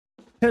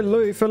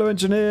Hello fellow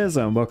engineers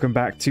and welcome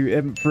back to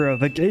Infra,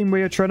 the game where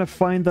you're trying to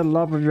find the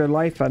love of your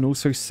life and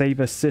also save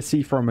a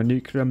city from a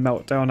nuclear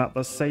meltdown at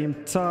the same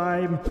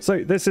time.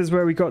 So this is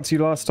where we got to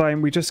last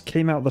time. We just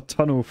came out the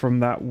tunnel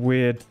from that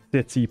weird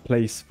city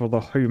place for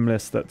the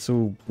homeless that's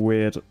all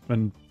weird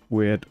and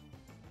weird.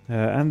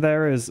 And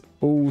there is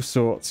all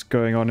sorts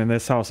going on in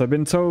this house. I've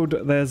been told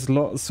there's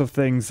lots of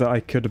things that I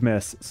could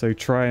miss, so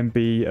try and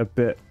be a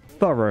bit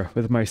thorough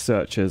with my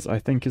searches, I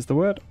think is the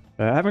word.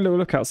 Having a little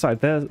look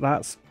outside there,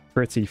 that's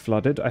pretty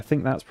flooded. I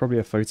think that's probably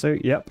a photo.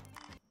 Yep.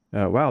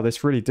 Wow,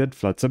 this really did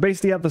flood. So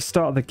basically at the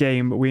start of the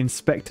game, we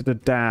inspected a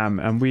dam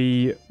and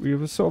we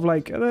were sort of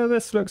like,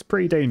 this looks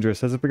pretty dangerous.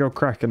 There's a big old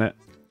crack in it.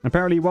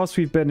 Apparently, whilst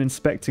we've been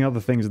inspecting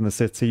other things in the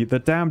city, the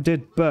dam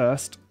did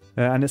burst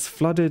and it's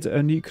flooded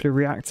a nuclear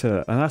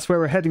reactor. And that's where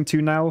we're heading to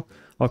now.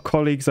 Our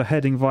colleagues are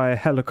heading via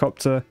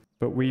helicopter,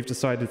 but we've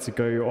decided to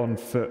go on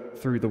foot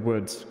through the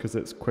woods because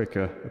it's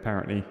quicker,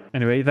 apparently.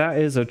 Anyway, that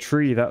is a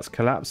tree that's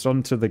collapsed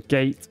onto the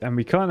gate, and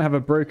we can't have a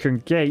broken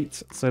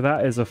gate, so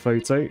that is a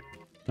photo.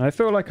 I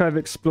feel like I've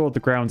explored the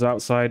grounds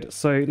outside,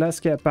 so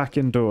let's get back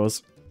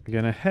indoors. We're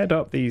going to head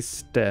up these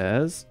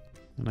stairs,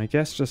 and I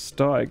guess just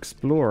start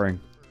exploring.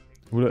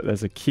 Oh, look,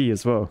 there's a key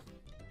as well.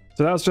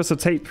 So that was just a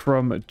tape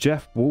from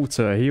Jeff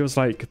Walter. He was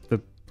like the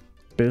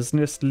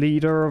business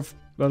leader of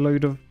a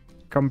load of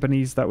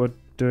companies that were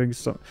doing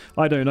some,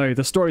 I don't know,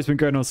 the story's been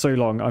going on so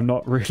long I'm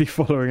not really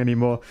following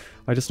anymore.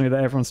 I just know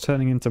that everyone's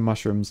turning into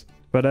mushrooms.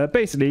 But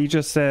basically he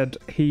just said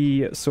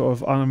he sort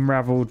of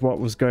unraveled what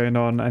was going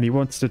on and he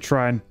wanted to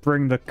try and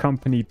bring the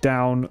company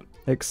down,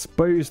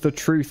 expose the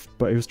truth,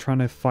 but he was trying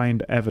to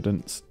find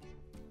evidence.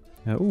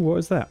 Oh, what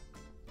is that?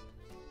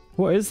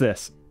 What is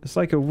this? It's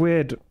like a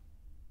weird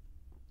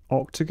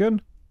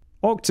octagon.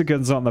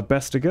 Octagons aren't the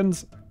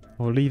bestigons.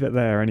 We'll leave it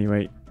there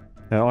anyway.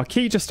 Our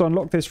key just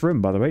unlocked this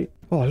room, by the way.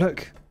 Oh,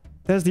 look.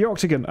 There's the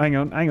octagon. Hang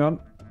on, hang on.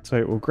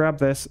 So we'll grab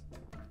this.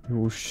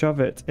 We'll shove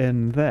it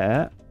in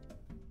there.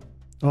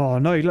 Oh,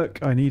 no, look.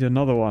 I need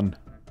another one.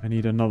 I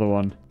need another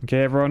one.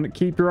 Okay, everyone,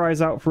 keep your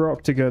eyes out for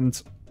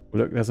octagons.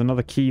 Look, there's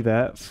another key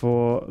there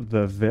for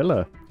the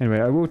villa. Anyway,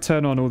 I will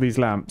turn on all these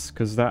lamps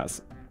because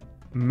that's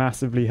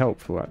massively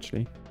helpful,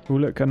 actually. Oh,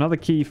 look, another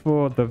key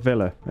for the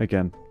villa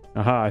again.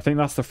 Aha, I think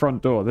that's the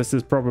front door. This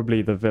is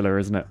probably the villa,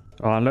 isn't it?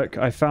 Oh, look,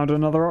 I found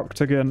another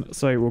octagon.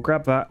 So we'll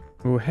grab that.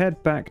 We'll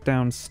head back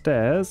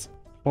downstairs.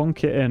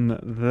 Bonk it in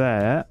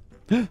there.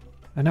 And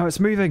now it's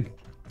moving.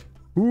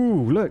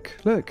 Ooh, look,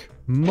 look.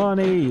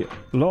 Money.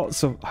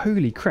 Lots of...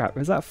 Holy crap.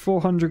 Is that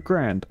 400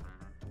 grand?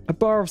 A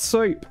bar of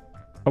soap.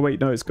 Oh, wait,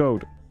 no, it's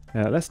gold.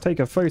 Yeah, let's take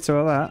a photo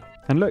of that.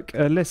 And look,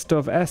 a list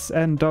of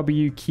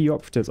SNW key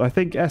operatives. I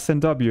think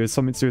SNW is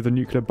something to do with the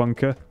nuclear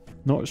bunker.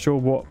 Not sure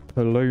what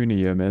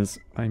polonium is.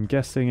 I'm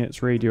guessing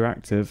it's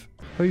radioactive.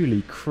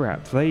 Holy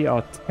crap, they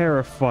are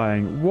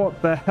terrifying. What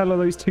the hell are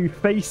those two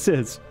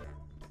faces?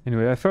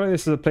 Anyway, I feel like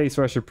this is a place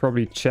where I should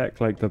probably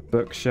check like the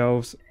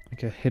bookshelves.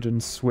 Like a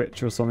hidden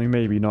switch or something.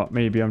 Maybe not.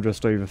 Maybe I'm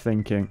just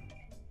overthinking.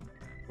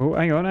 Oh,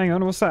 hang on, hang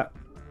on. What's that?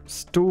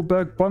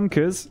 Stolberg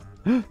bunkers.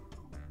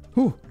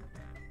 Oh,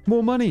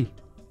 more money.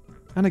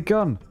 And a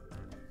gun.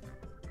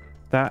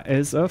 That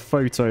is a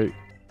photo.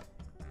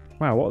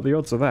 Wow, what are the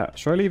odds of that?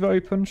 Should I leave it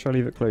open? Should I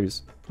leave it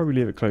closed? Probably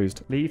leave it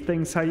closed. Leave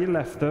things how you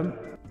left them.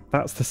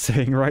 That's the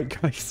saying, right,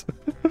 guys?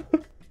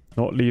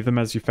 Not leave them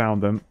as you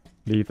found them.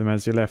 Leave them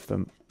as you left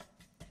them.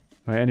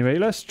 Right, anyway,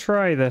 let's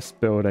try this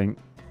building.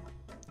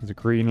 There's a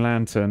green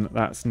lantern.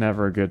 That's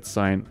never a good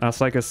sign. That's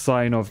like a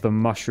sign of the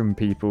mushroom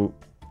people.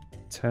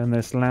 Turn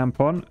this lamp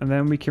on, and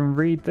then we can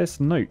read this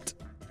note.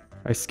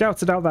 I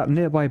scouted out that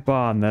nearby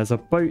barn. There's a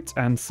boat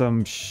and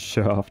some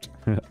shaft.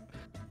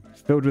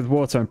 Filled with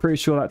water. I'm pretty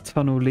sure that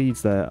tunnel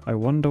leads there. I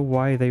wonder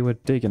why they were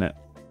digging it.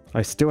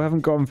 I still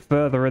haven't gone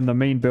further in the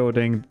main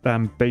building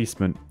than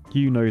basement.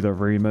 You know the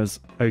rumors.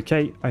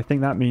 Okay, I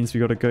think that means we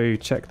got to go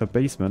check the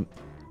basement.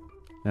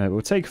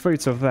 We'll take a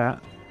photo of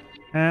that.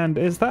 And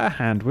is that a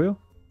hand wheel?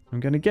 I'm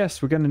going to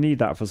guess we're going to need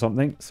that for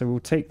something. So we'll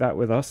take that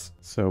with us.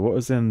 So what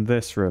was in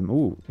this room?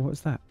 Ooh, what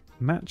is that?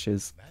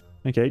 Matches.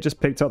 Okay,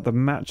 just picked up the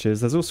matches.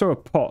 There's also a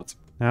pot.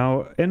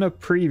 Now, in a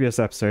previous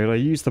episode, I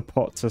used the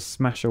pot to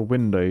smash a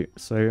window,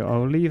 so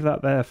I'll leave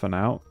that there for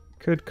now.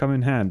 Could come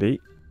in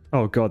handy.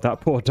 Oh god,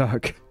 that poor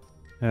duck.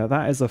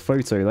 That is a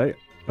photo, though.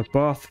 A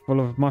bath full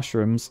of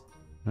mushrooms.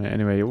 Right,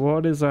 anyway,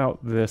 what is out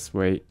this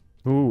way?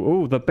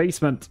 Ooh, the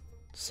basement.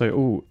 So,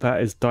 ooh,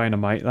 that is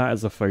dynamite. That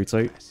is a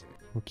photo.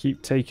 We'll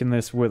keep taking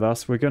this with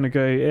us. We're going to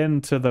go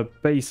into the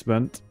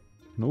basement.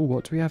 And, ooh,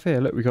 what do we have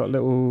here? Look, we got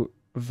little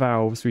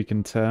valves we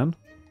can turn.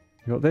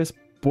 We got this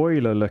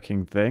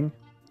boiler-looking thing.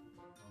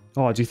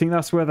 Oh, do you think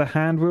that's where the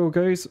hand wheel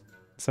goes?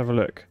 Let's have a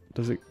look.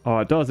 Does it? Oh,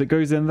 it does. It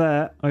goes in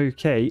there.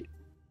 Okay. And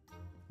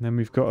then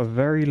we've got a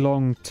very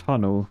long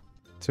tunnel.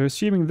 So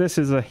assuming this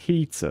is a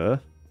heater,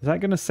 is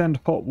that going to send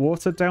hot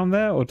water down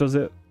there? Or does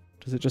it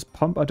just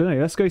pump? I don't know.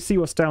 Let's go see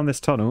what's down this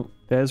tunnel.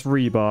 There's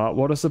rebar.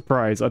 What a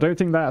surprise. I don't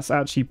think that's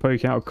actually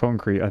poking out of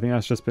concrete. I think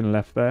that's just been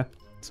left there.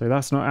 So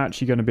that's not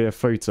actually going to be a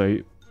photo.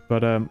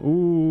 But,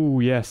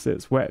 ooh, yes,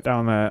 it's wet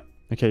down there.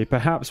 Okay,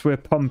 perhaps we're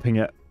pumping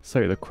it.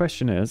 So the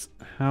question is,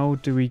 how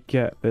do we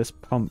get this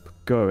pump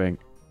going?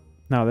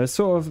 Now, there's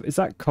sort of... Is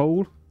that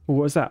coal? Or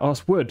what is that? Oh,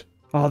 it's wood.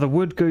 Oh, the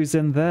wood goes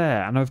in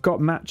there. And I've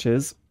got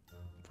matches.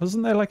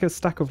 Wasn't there like a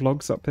stack of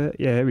logs up here?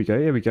 Yeah, here we go.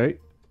 Here we go.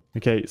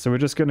 Okay, so we're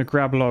just going to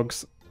grab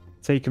logs,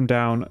 take them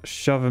down,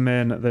 shove them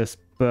in this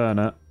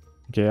burner.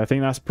 Okay, I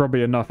think that's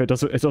probably enough. It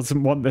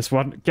doesn't want this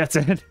one. Get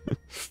in.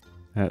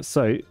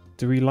 So,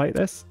 do we light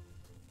this?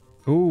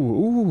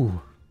 Ooh.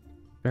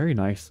 Very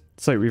nice.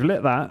 So, we've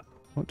lit that.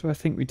 What do I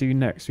think we do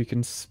next? We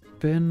can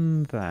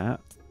spin that.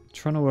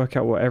 Trying to work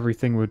out what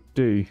everything would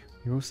do.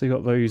 You've also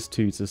got those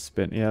two to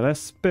spin. Yeah, let's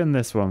spin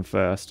this one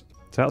first.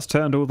 So that's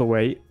turned all the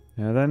weight.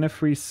 Yeah, then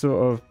if we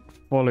sort of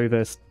follow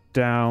this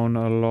down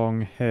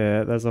along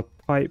here, there's a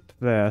pipe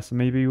there. So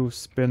maybe we'll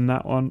spin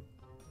that one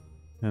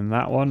and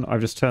that one.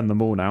 I've just turned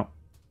them all now.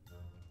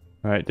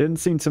 Alright, didn't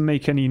seem to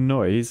make any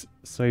noise.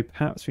 So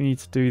perhaps we need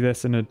to do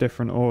this in a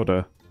different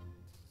order.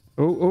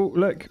 Oh,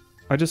 look.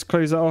 I just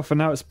closed that off and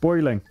now it's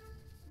boiling.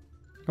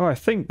 Oh, I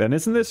think then,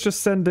 isn't this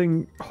just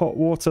sending hot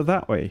water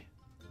that way?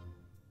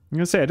 I'm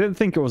going to say, I didn't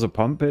think it was a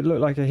pump. It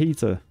looked like a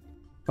heater.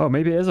 Oh,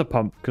 maybe it is a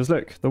pump, because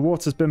look, the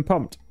water's been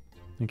pumped.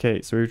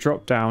 Okay, so we've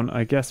dropped down.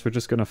 I guess we're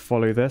just going to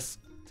follow this.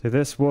 So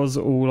this was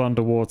all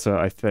underwater,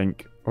 I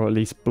think, or at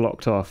least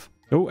blocked off.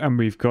 Oh, and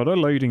we've got a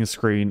loading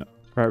screen.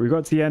 Right, we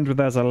got to the end where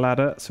there's a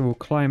ladder, so we'll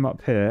climb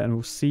up here and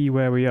we'll see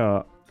where we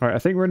are. Right, I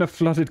think we're in a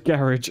flooded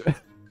garage.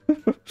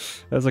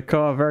 There's a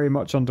car very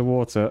much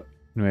underwater.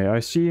 Anyway, I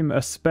assume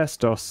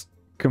asbestos,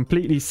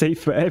 completely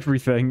safe for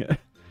everything,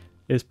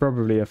 is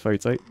probably a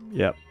photo.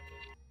 Yep.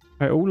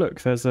 Right, oh look,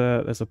 there's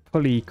a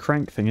pulley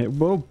crank thing.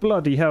 Well,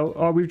 bloody hell.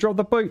 Oh, we've dropped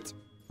the boat.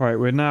 Right,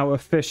 we're now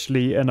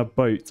officially in a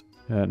boat.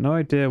 No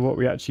idea what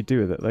we actually do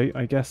with it though.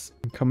 I guess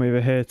come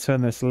over here,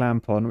 turn this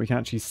lamp on. We can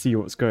actually see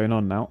what's going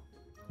on now.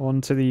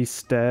 Onto these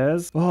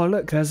stairs. Oh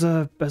look, there's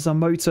a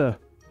motor,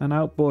 an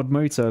outboard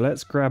motor.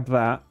 Let's grab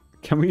that.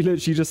 Can we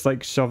literally just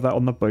like shove that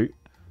on the boat?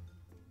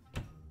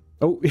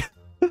 Oh,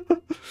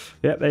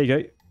 yep, there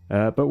you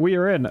go. But we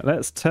are in.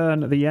 Let's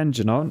turn the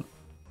engine on.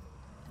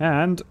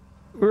 And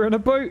we're in a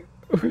boat.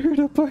 We're in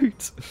a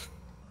boat.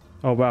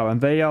 Oh, wow.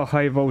 And they are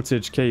high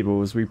voltage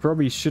cables. We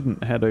probably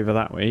shouldn't head over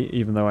that way,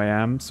 even though I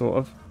am, sort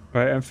of.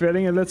 Right, I'm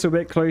feeling a little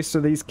bit close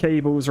to these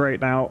cables right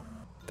now.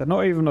 They're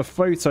not even a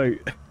photo.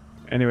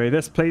 Anyway,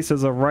 this place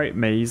is a right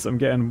maze. I'm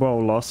getting well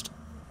lost.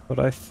 But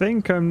I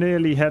think I'm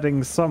nearly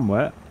heading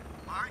somewhere.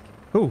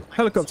 Oh,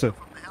 helicopter.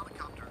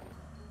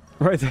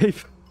 Right,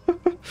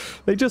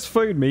 they just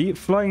phoned me,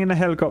 flying in a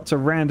helicopter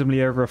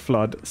randomly over a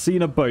flood,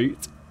 seen a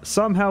boat,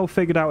 somehow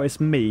figured out it's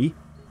me,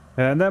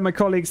 and then my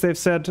colleagues, they've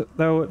said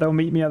they'll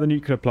meet me at the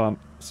nuclear plant.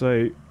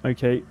 So,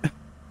 okay.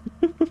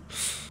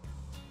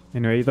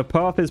 Anyway, the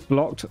path is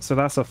blocked, so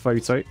that's a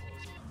photo.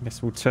 I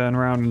guess we'll turn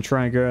around and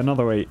try and go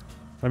another way.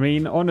 I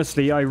mean,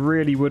 honestly, I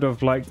really would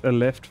have liked a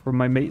lift from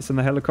my mates in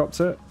the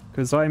helicopter,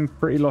 because I'm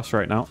pretty lost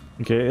right now.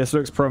 Okay, this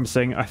looks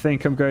promising. I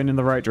think I'm going in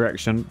the right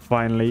direction,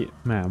 finally.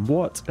 Man,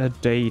 what a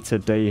day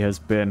today has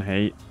been,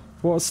 hey.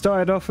 What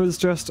started off as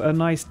just a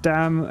nice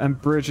dam and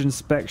bridge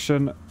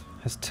inspection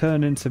has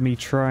turned into me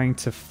trying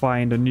to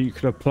find a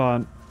nuclear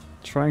plant,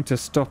 trying to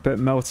stop it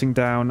melting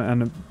down,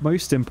 and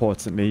most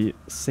importantly,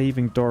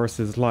 saving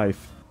Doris's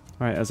life.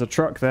 Right, there's a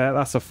truck there.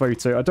 That's a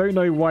photo. I don't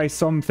know why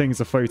some things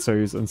are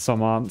photos and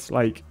some aren't.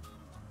 Like,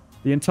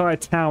 the entire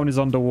town is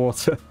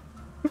underwater.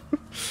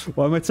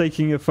 Why am I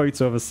taking a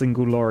photo of a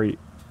single lorry?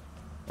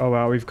 Oh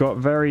wow, we've got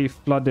very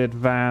flooded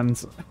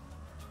vans,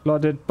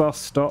 flooded bus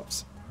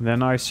stops, and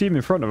then I assume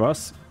in front of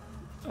us,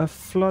 a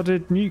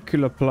flooded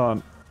nuclear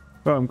plant.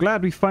 Well, I'm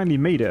glad we finally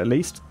made it at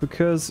least,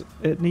 because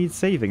it needs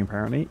saving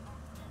apparently.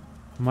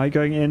 Am I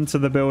going into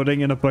the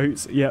building in a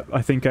boat? Yep,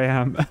 I think I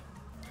am.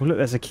 Oh look,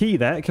 there's a key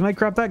there. Can I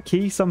grab that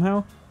key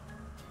somehow?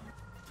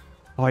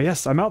 Oh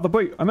yes, I'm out the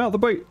boat. I'm out the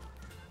boat.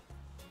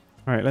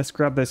 Alright, let's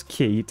grab this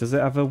key. Does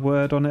it have a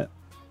word on it?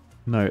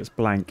 No, it's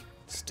blank.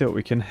 Still,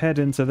 we can head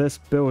into this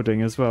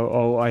building as well.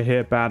 Oh, I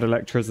hear bad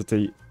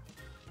electricity.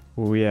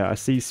 Oh yeah, I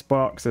see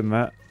sparks in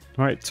that.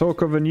 Alright,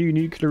 talk of a new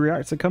nuclear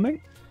reactor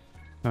coming.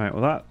 Alright,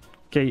 well that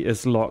gate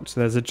is locked.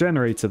 There's a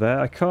generator there.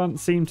 I can't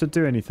seem to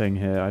do anything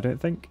here, I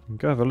don't think.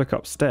 Go have a look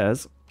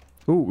upstairs.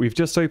 Oh, we've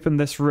just opened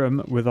this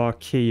room with our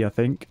key, I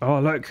think. Oh,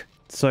 look.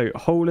 So,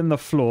 hole in the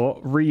floor,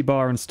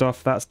 rebar and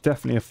stuff. That's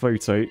definitely a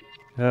photo.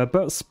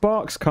 But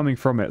sparks coming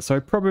from it, so I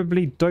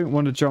probably don't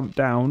want to jump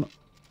down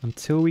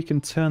until we can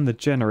turn the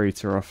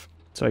generator off.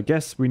 So I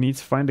guess we need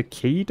to find a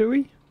key, do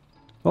we?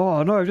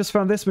 Oh no, I've just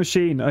found this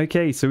machine.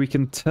 Okay, so we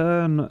can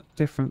turn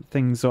different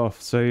things off.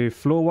 So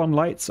floor 1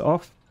 lights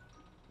off.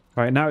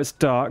 Right, now it's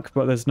dark,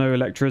 but there's no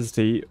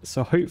electricity.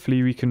 So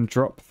hopefully we can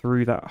drop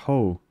through that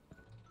hole.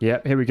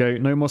 Yep, here we go.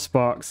 No more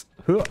sparks.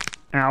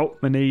 Ow,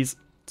 my knees.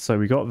 So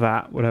we got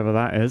that, whatever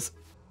that is.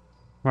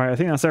 Right, I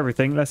think that's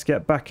everything. Let's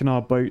get back in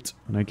our boat.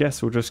 And I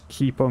guess we'll just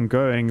keep on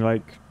going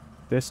like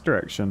this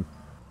direction.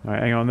 All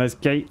right, hang on. There's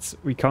gates.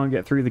 We can't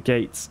get through the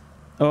gates.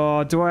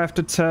 Oh, do I have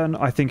to turn?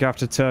 I think I have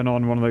to turn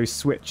on one of those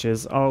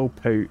switches. Oh,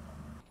 poot.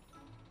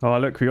 Oh,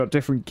 look, we got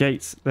different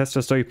gates. Let's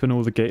just open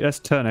all the gates. Let's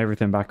turn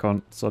everything back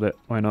on. Sod it.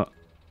 Why not?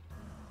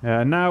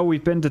 Now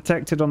we've been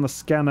detected on the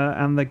scanner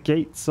and the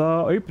gates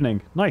are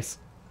opening. Nice.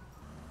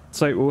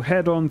 So we'll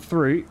head on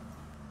through.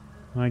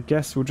 I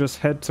guess we'll just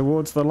head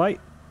towards the light.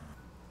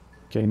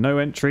 Okay, no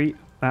entry.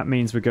 That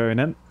means we're going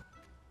in.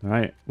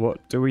 Alright,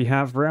 what do we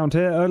have around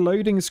here? A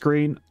loading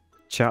screen.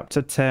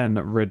 Chapter 10,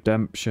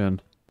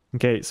 Redemption.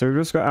 Okay, so we've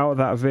just got out of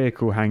that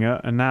vehicle hangar,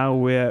 and now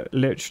we're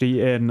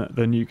literally in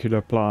the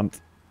nuclear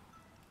plant.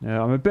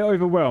 I'm a bit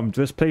overwhelmed.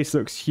 This place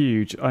looks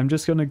huge. I'm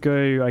just going to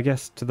go, I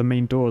guess, to the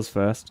main doors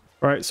first.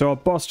 Alright, so our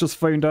boss just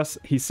phoned us.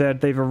 He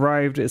said they've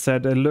arrived. It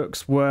said it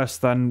looks worse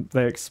than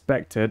they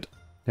expected.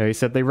 He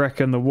said they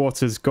reckon the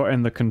water's got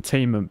in the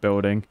containment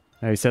building.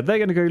 He said they're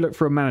going to go look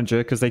for a manager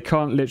because they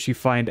can't literally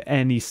find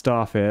any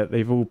staff here.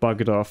 They've all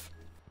buggered off.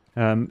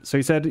 So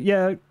he said,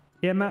 yeah,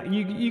 Matt,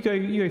 you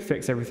go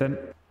fix everything.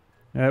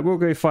 We'll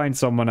go find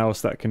someone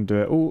else that can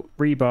do it. Oh,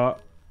 rebar.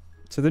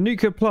 So the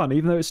nuclear plant,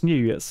 even though it's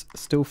new, it's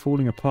still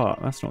falling apart.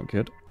 That's not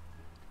good.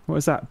 What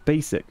is that?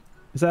 Basic.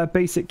 Is that a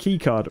basic key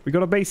card? We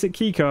got a basic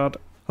key card.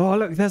 Oh,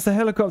 look, there's the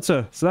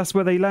helicopter. So that's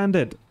where they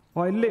landed.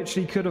 I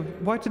literally could have...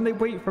 Why didn't they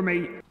wait for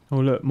me? Oh,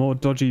 look, more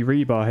dodgy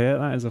rebar here.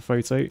 That is a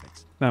photo.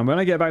 Now, when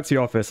I get back to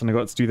the office and I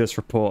got to do this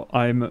report,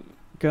 I'm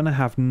going to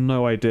have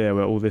no idea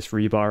where all this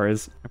rebar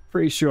is. I'm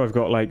pretty sure I've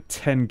got like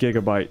 10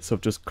 gigabytes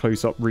of just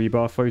close-up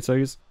rebar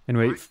photos.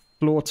 Anyway,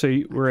 floor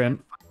 2, we're in.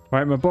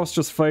 Right, my boss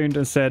just phoned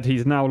and said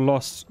he's now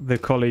lost the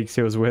colleagues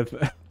he was with.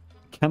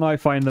 Can I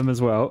find them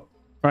as well?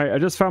 Right, I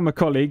just found my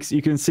colleagues.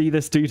 You can see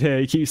this dude here.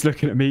 He keeps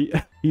looking at me.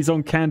 He's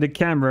on candid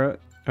camera.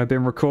 I've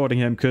been recording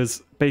him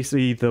because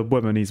basically the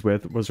woman he's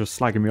with was just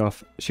slagging me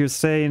off. She was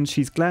saying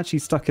she's glad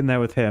she's stuck in there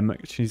with him.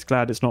 She's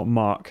glad it's not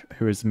Mark,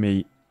 who is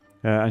me.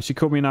 And she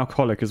called me an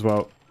alcoholic as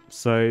well.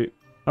 So,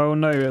 oh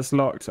no, it's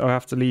locked. I'll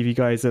have to leave you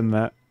guys in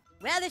there.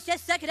 Well, let's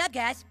just suck it up,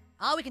 guys.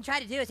 All we can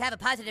try to do is have a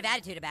positive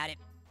attitude about it.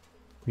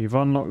 We've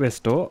unlocked this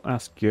door.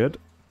 That's good.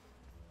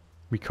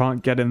 We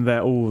can't get in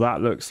there. Oh,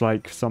 that looks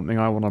like something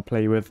I want to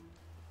play with.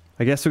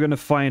 I guess we're going to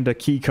find a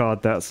key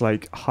card that's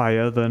like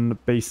higher than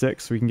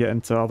basic so we can get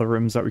into other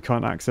rooms that we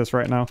can't access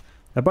right now.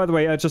 By the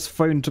way, I just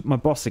phoned my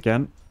boss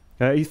again.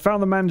 He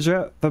found the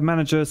manager. The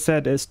manager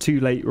said it's too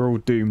late. We're all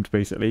doomed,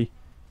 basically.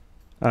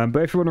 But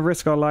if we want to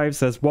risk our lives,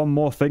 there's one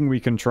more thing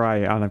we can try.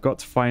 And I've got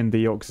to find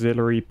the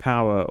auxiliary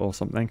power or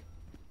something.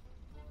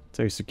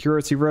 So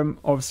security room.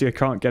 Obviously, I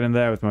can't get in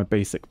there with my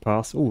basic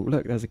pass. Oh,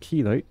 look, there's a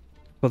key though.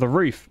 For the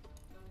roof.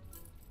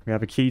 We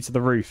have a key to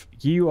the roof.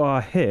 You are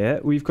here.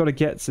 We've got to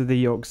get to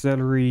the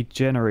auxiliary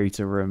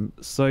generator room.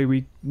 So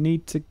we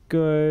need to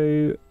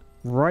go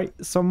right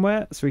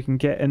somewhere so we can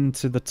get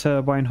into the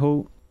turbine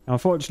hall.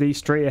 Unfortunately,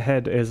 straight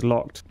ahead is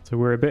locked. So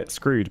we're a bit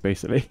screwed,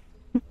 basically.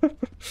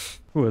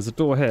 Oh, there's a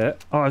door here.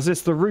 Oh, is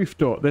this the roof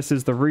door? This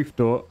is the roof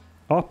door.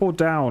 Up or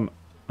down?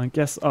 I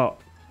guess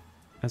up.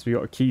 As we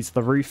got a key to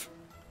the roof.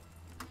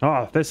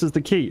 Ah, this is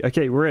the key.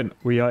 Okay, we're in.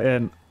 We are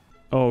in.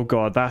 Oh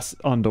god, that's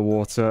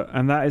underwater.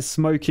 And that is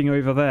smoking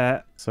over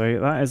there. So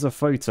that is a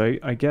photo.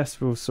 I guess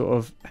we'll sort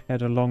of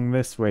head along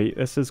this way.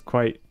 This is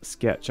quite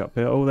sketch up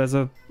here. Oh, there's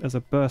a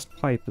burst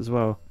pipe as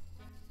well.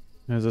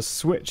 There's a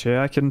switch here.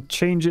 I can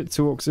change it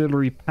to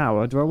auxiliary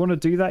power. Do I want to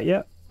do that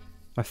yet?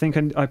 I think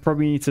I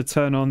probably need to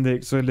turn on the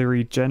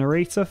auxiliary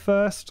generator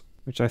first,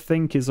 which I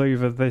think is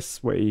over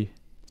this way.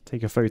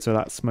 Take a photo of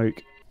that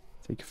smoke.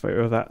 Take a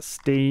photo of that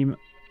steam.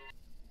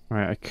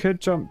 Right, I could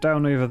jump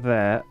down over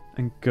there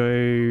and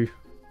go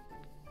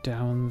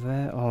down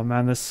there. Oh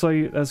man,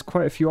 there's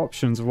quite a few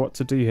options of what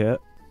to do here.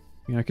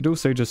 I could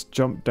also just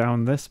jump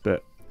down this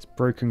bit. It's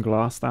broken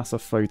glass. That's a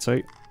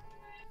photo.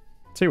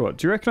 Tell you what,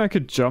 do you reckon I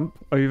could jump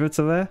over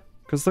to there?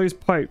 Because those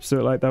pipes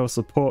look like they'll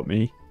support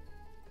me.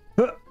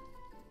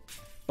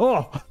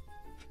 Oh!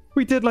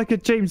 We did like a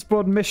James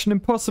Bond Mission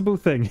Impossible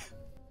thing.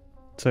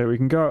 So we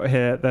can go out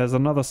here. There's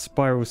another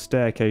spiral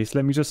staircase.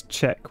 Let me just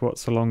check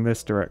what's along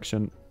this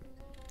direction.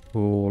 Oh,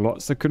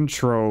 lots of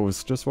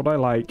controls. Just what I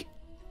like.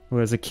 Oh,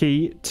 there's a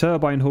key.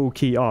 Turbine hall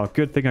key. Oh,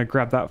 good thing I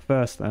grabbed that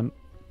first then.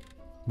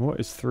 What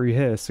is through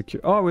here?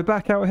 Oh, we're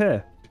back out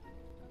here.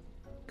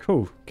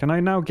 Cool. Can I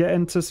now get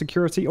into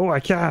security? Oh, I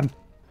can.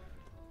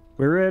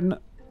 We're in.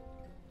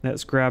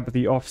 Let's grab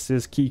the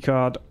officer's key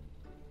card.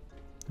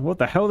 What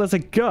the hell? There's a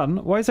gun?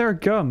 Why is there a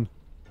gun?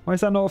 Why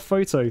is that not a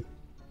photo?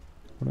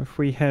 What if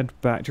we head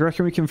back? Do you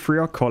reckon we can free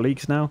our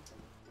colleagues now?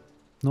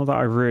 Not that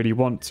I really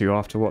want to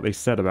after what they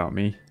said about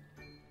me.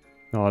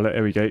 Oh, look,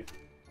 here we go.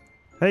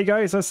 Hey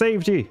guys, I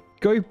saved you.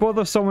 Go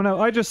bother someone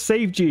else. I just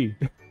saved you.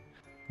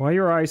 Why are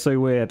your eyes so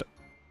weird?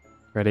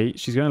 Ready?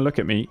 She's going to look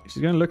at me.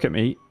 She's going to look at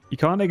me. You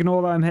can't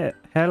ignore that I'm here.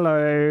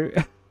 Hello.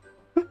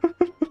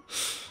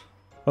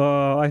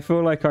 Oh, I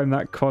feel like I'm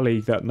that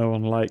colleague that no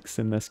one likes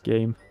in this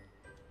game.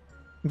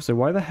 Also,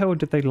 why the hell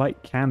did they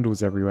light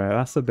candles everywhere?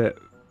 That's a bit...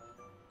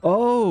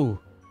 Oh!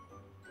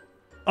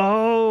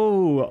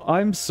 Oh!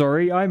 I'm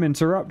sorry. I'm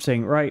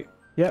interrupting. Right.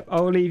 Yep,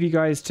 I'll leave you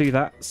guys to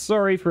that.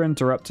 Sorry for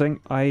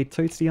interrupting. I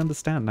totally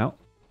understand now.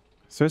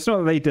 So it's not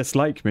that they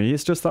dislike me,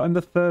 it's just that I'm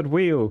the third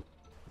wheel.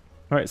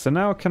 Alright, so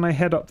now can I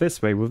head up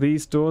this way? Will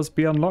these doors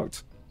be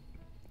unlocked?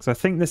 Because I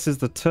think this is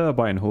the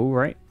turbine hall,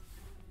 right?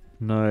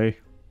 No.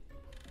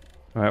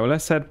 All right, well,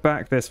 let's head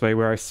back this way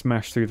where I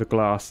smashed through the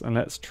glass, and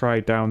let's try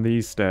down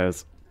these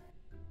stairs.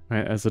 All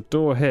right, there's a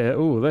door here.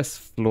 Oh, this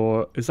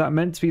floor, is that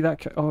meant to be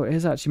that? Oh, it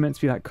is actually meant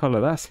to be that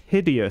color. That's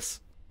hideous.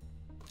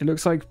 It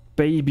looks like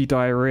baby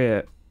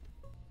diarrhea.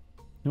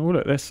 Oh,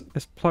 look, this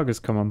plug has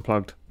come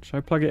unplugged. Should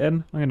I plug it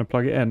in? I'm going to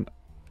plug it in.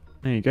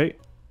 There you go.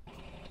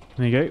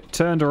 There you go.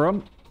 Turned her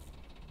on.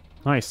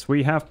 Nice,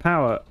 we have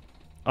power.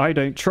 I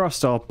don't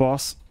trust our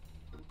boss.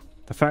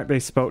 The fact they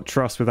spelt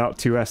trust without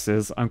 2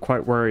 S's, I'm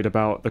quite worried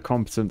about the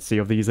competency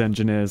of these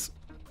engineers.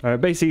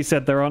 Basically, he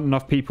said there aren't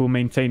enough people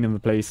maintaining the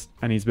place,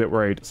 and he's a bit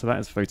worried. So that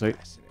is a photo.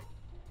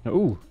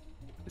 Ooh.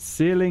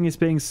 Ceiling is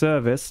being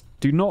serviced.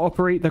 Do not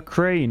operate the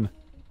crane.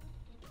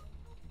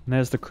 And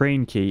there's the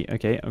crane key.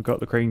 Okay, I've got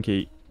the crane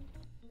key.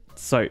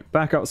 So,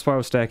 back up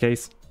spiral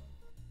staircase.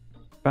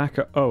 Back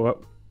up. Oh,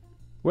 up.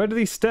 Where do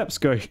these steps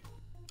go?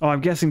 Oh, I'm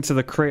guessing to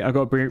the crane. I've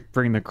got to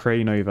bring the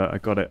crane over. I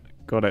got it.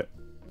 Got it.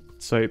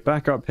 So,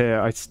 back up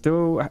here. I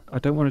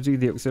don't want to do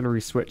the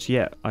auxiliary switch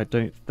yet. I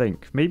don't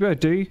think. Maybe I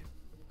do.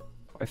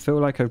 I feel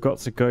like I've got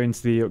to go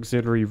into the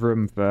auxiliary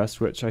room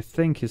first, which I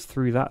think is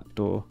through that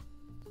door.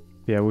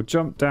 Yeah, we'll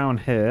jump down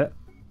here.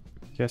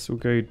 Guess we'll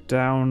go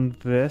down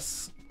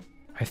this.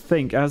 I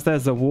think, as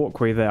there's a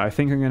walkway there, I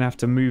think I'm going to have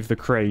to move the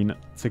crane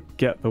to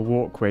get the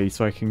walkway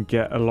so I can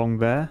get along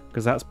there,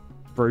 because that's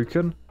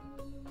broken.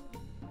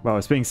 Well,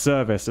 it's being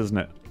serviced, isn't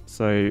it?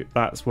 So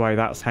that's why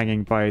that's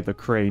hanging by the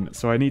crane.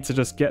 So I need to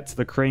just get to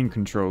the crane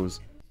controls.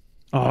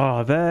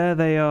 Oh, there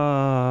they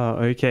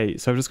are. Okay,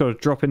 so I've just got to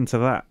drop into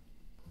that.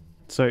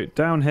 So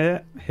down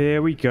here,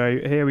 here we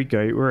go,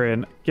 we're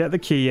in. Get the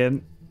key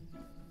in.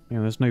 Yeah,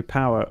 there's no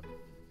power.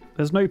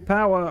 There's no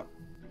power.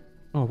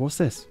 Oh, what's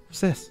this? What's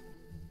this?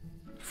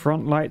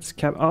 Front lights,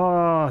 flip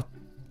all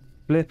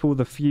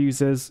the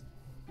fuses.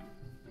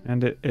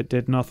 And it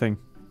did nothing.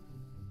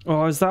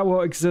 Oh, is that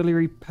what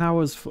auxiliary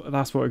power's for?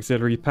 That's what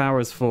auxiliary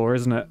power's for,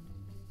 isn't it?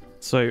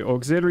 So,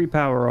 auxiliary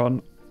power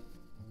on.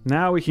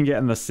 Now we can get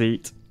in the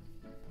seat.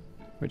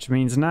 Which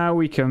means now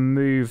we can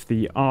move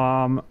the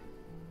arm.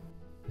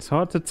 It's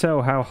hard to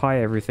tell how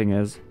high everything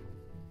is.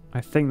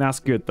 I think that's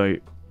good though.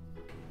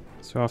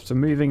 So after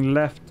moving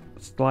left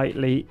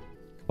slightly,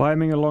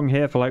 climbing along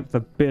here for like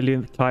the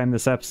billionth time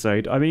this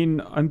episode. I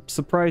mean, I'm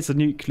surprised the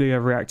nuclear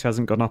reactor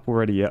hasn't gone up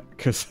already yet,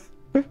 because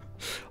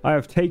I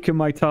have taken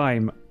my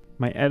time.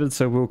 My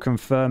editor will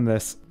confirm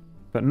this.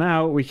 But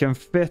now we can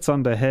fit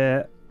under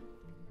here,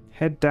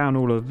 head down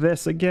all of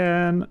this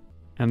again,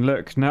 and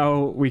look,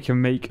 now we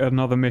can make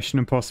another Mission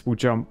Impossible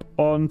jump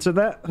onto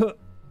that.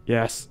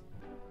 Yes.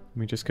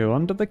 We just go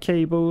under the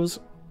cables,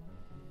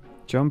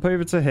 jump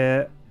over to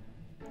here,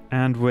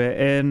 and we're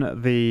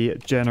in the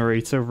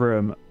generator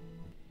room.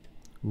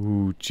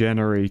 Ooh,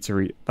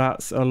 generator.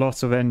 That's a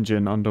lot of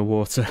engine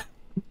underwater.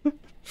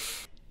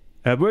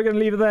 We're going to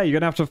leave it there. You're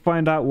going to have to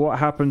find out what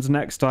happens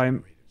next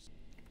time,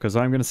 because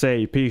I'm going to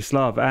say peace,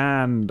 love,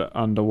 and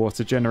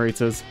underwater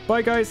generators.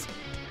 Bye, guys.